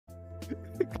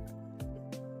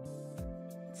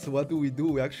So what do?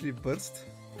 We actually burst?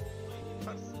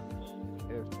 Yeah.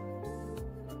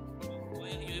 Why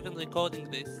are you even recording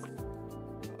this?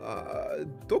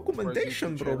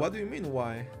 Documentation, bro. channel. What do you mean,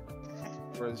 why?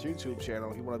 For his YouTube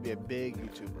channel, he want to be a big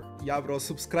YouTuber. Yeah, bro,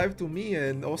 subscribe to me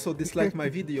and also dislike my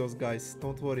videos, guys.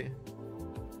 Don't worry.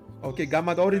 Okay,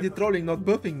 Gamad already trolling, not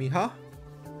buffing me, huh?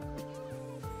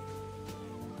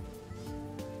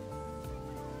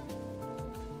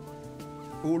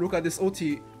 Oh, look at this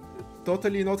OT.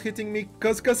 Totally not hitting me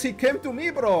cause he came to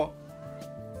me, bro.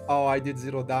 Oh, I did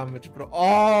 0 damage, bro.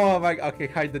 Oh my, okay,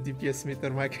 hide the DPS meter,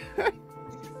 Mike.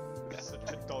 Such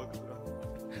a dog, bro.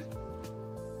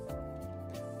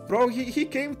 Bro, he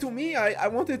came to me. I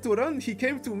wanted to run. He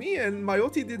came to me and my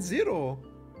OT did 0.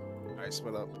 Alright,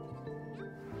 split up.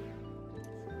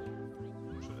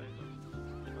 Should I go?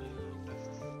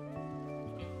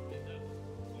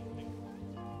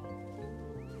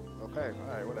 Okay,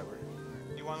 alright, whatever.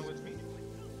 You want with me?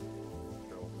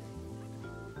 No.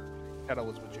 Hedda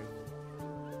was with you.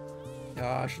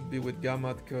 Yeah, I should be with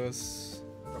Gamad cause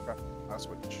Okay, I'll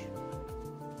switch.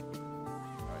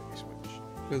 Alright, you switch.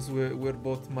 we're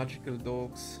both magical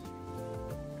dogs.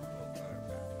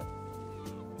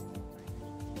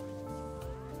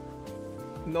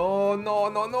 No, no,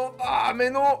 no, no. Ah, me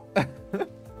no.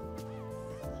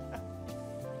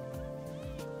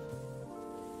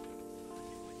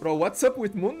 Bro, what's up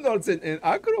with Moonlords and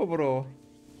aggro, bro?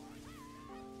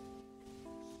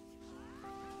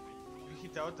 We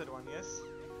hit the other one, yes?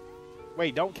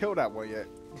 Wait, don't kill that one yet.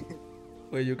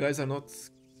 Wait, you guys are not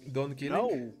done killing?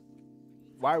 No.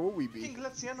 Why would we be? King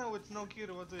Glaciana with no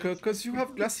cure, what do you Cause you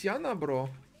have Glaciana, bro.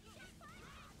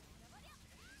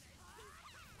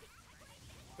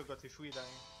 forgot if we die?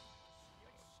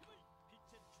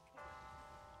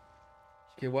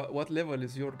 Okay, what level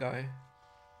is your guy?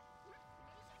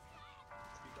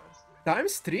 3 guys.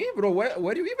 Times 3, bro?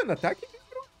 Were you even attacking him,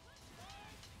 bro?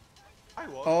 I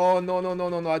was. Oh, no, no, no,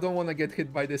 no, no. I don't want to get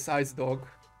hit by this ice dog.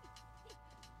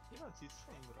 Yeah, it's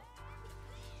fun, bro.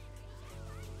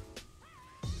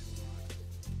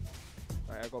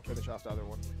 Alright, I'll go finish off the other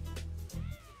one.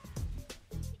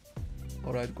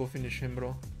 Alright, go finish him,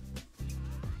 bro.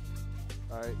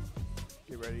 Alright,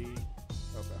 get ready.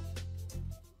 Okay.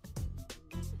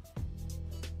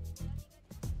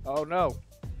 Oh no!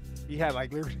 He had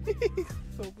like literally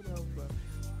open up,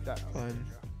 but Fine.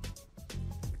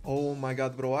 Oh my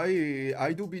god, bro.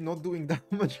 I do be not doing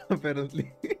damage,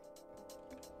 apparently.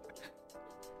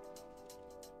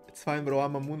 It's fine, bro.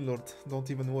 I'm a Moonlord. Don't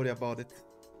even worry about it.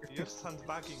 You're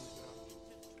sandbagging, bro.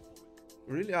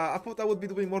 Really? I thought I would be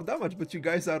doing more damage, but you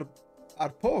guys are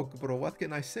pog, bro. What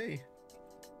can I say?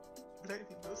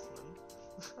 Lady Dustman.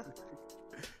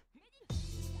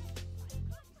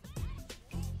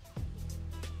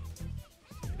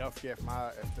 don't forget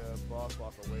if the boss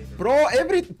walk away. Bro,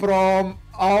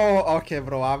 oh, okay,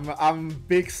 bro. I'm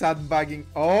big sandbagging.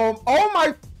 Oh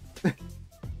my.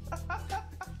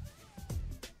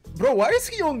 Bro, why is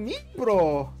he on me,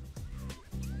 bro?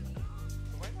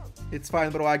 Why not? It's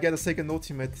fine, bro. I get a second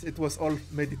ultimate. It was all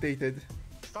meditated.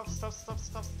 Stop, stop, stop,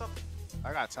 stop, stop.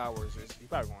 I got towers. He's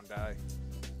probably gonna die.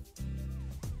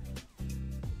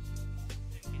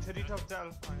 Hit it off the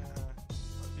alpha.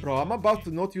 Bro, I'm about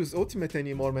to not use ultimate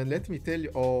anymore, man. Let me tell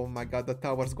you. Oh my god, the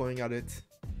tower's going at it.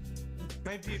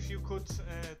 Maybe if you could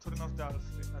turn off the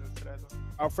Alfredo.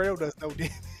 Alfredo does no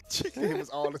damage. It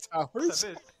was all the It's towers. a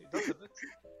bit. It does a bit.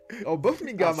 Oh, buff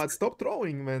me, Gamad. Stop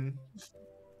throwing, man.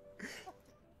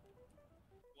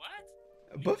 What?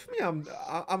 Buff me. I'm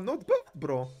not buffed,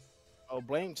 bro. Oh,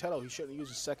 blame Tello. He shouldn't use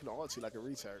his second ulti like a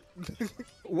retard.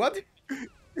 What?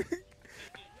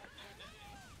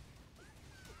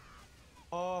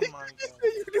 Oh my god.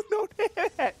 You do no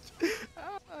damage.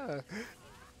 Ah.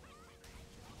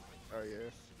 Oh yeah.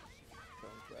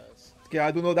 Come fast. Okay,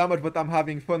 I do no damage, but I'm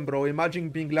having fun, bro. Imagine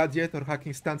being gladiator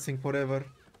hacking stancing forever.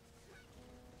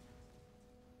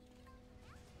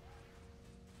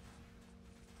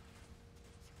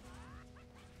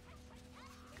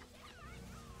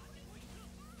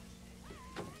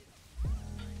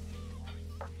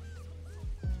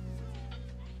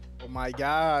 Oh my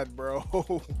god, bro.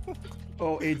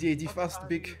 Oh, AD What fast, are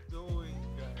big. you doing,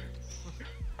 guys?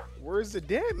 Where's the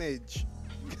damage?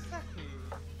 Exactly.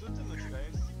 Do damage,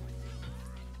 guys.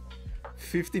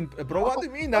 15. Bro, what do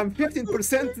you mean? I'm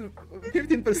 15%.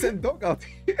 15% dog out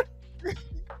here.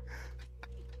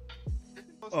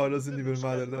 Oh, doesn't even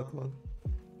matter, that one.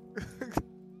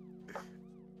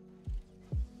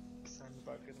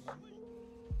 Sandbagger, man.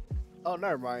 Oh,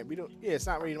 never mind. We don't. Yeah, it's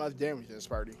not really much damage in this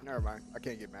party. Never mind. I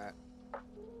can't get mad.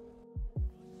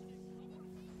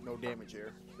 No damage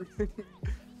here.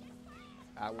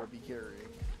 I will be carrying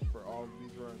for all of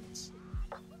these runs.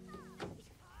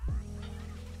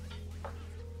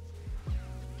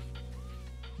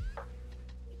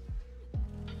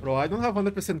 Bro, I don't have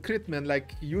 100% crit, man,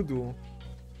 like you do.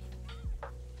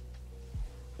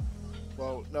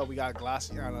 Well, no, we got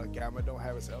Glassy on Gamma. Don't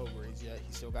have his upgrades yet.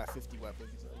 He still got 50 weapons.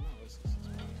 He's like, no, it's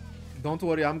fine. Don't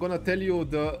worry, I'm gonna tell you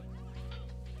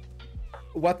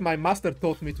what my master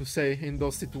taught me to say in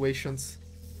those situations.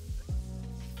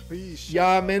 Please. Shut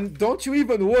Yeah, up. man, don't you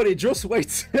even worry. Just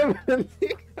wait.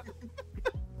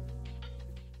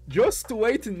 Just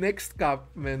wait next cap,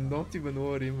 man. Don't even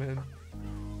worry, man.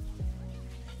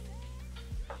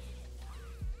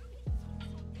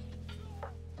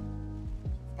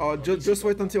 Oh, just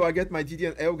wait until I get my DD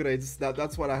and L grades.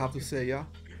 That's what I have to say, yeah?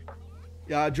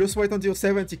 Yeah, just wait until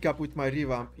 70 cap with my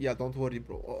revamp. Yeah, don't worry,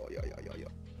 bro. Oh, yeah.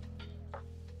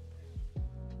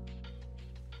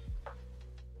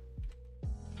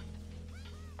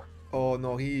 Oh,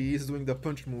 no, he is doing the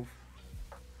punch move.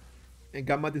 And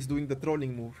Gammad is doing the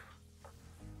trolling move.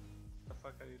 The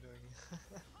fuck are you doing?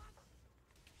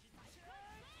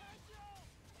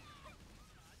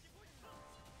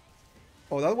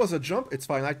 Oh, that was a jump? It's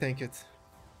fine, I tank it.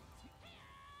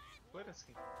 Where is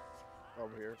he?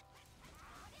 Over here.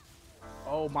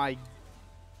 Oh my.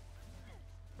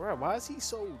 Bro, why is he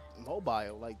so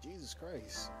mobile? Like, Jesus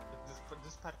Christ.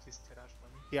 This part is trash,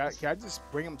 man. Yeah, can I just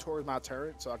bring him towards my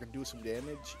turret so I can do some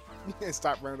damage and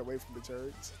stop running away from the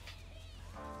turrets?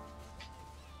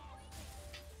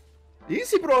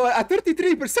 Easy, bro. At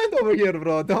 33% over here,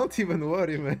 bro. Don't even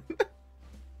worry, man.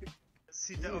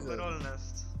 See the overall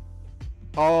nest.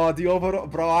 Oh, the overall.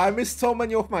 Bro, I missed so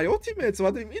many of my ultimates.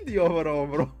 What do you mean the overall,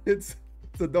 bro? It's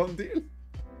a done deal.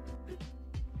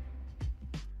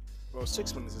 Well,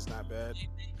 6 minutes is not bad. I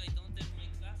think I don't have my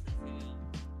glasses here.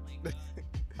 My God.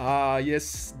 Ah,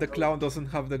 yes. The clown doesn't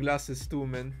have the glasses too,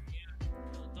 man.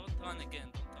 No, don't run again.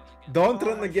 Don't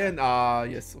run again. Ah,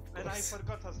 yes, of And I course.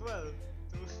 forgot as well.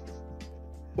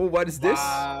 Oh, what is this?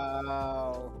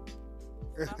 Wow.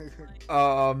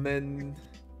 Ah, man.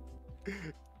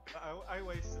 I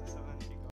wasted 7.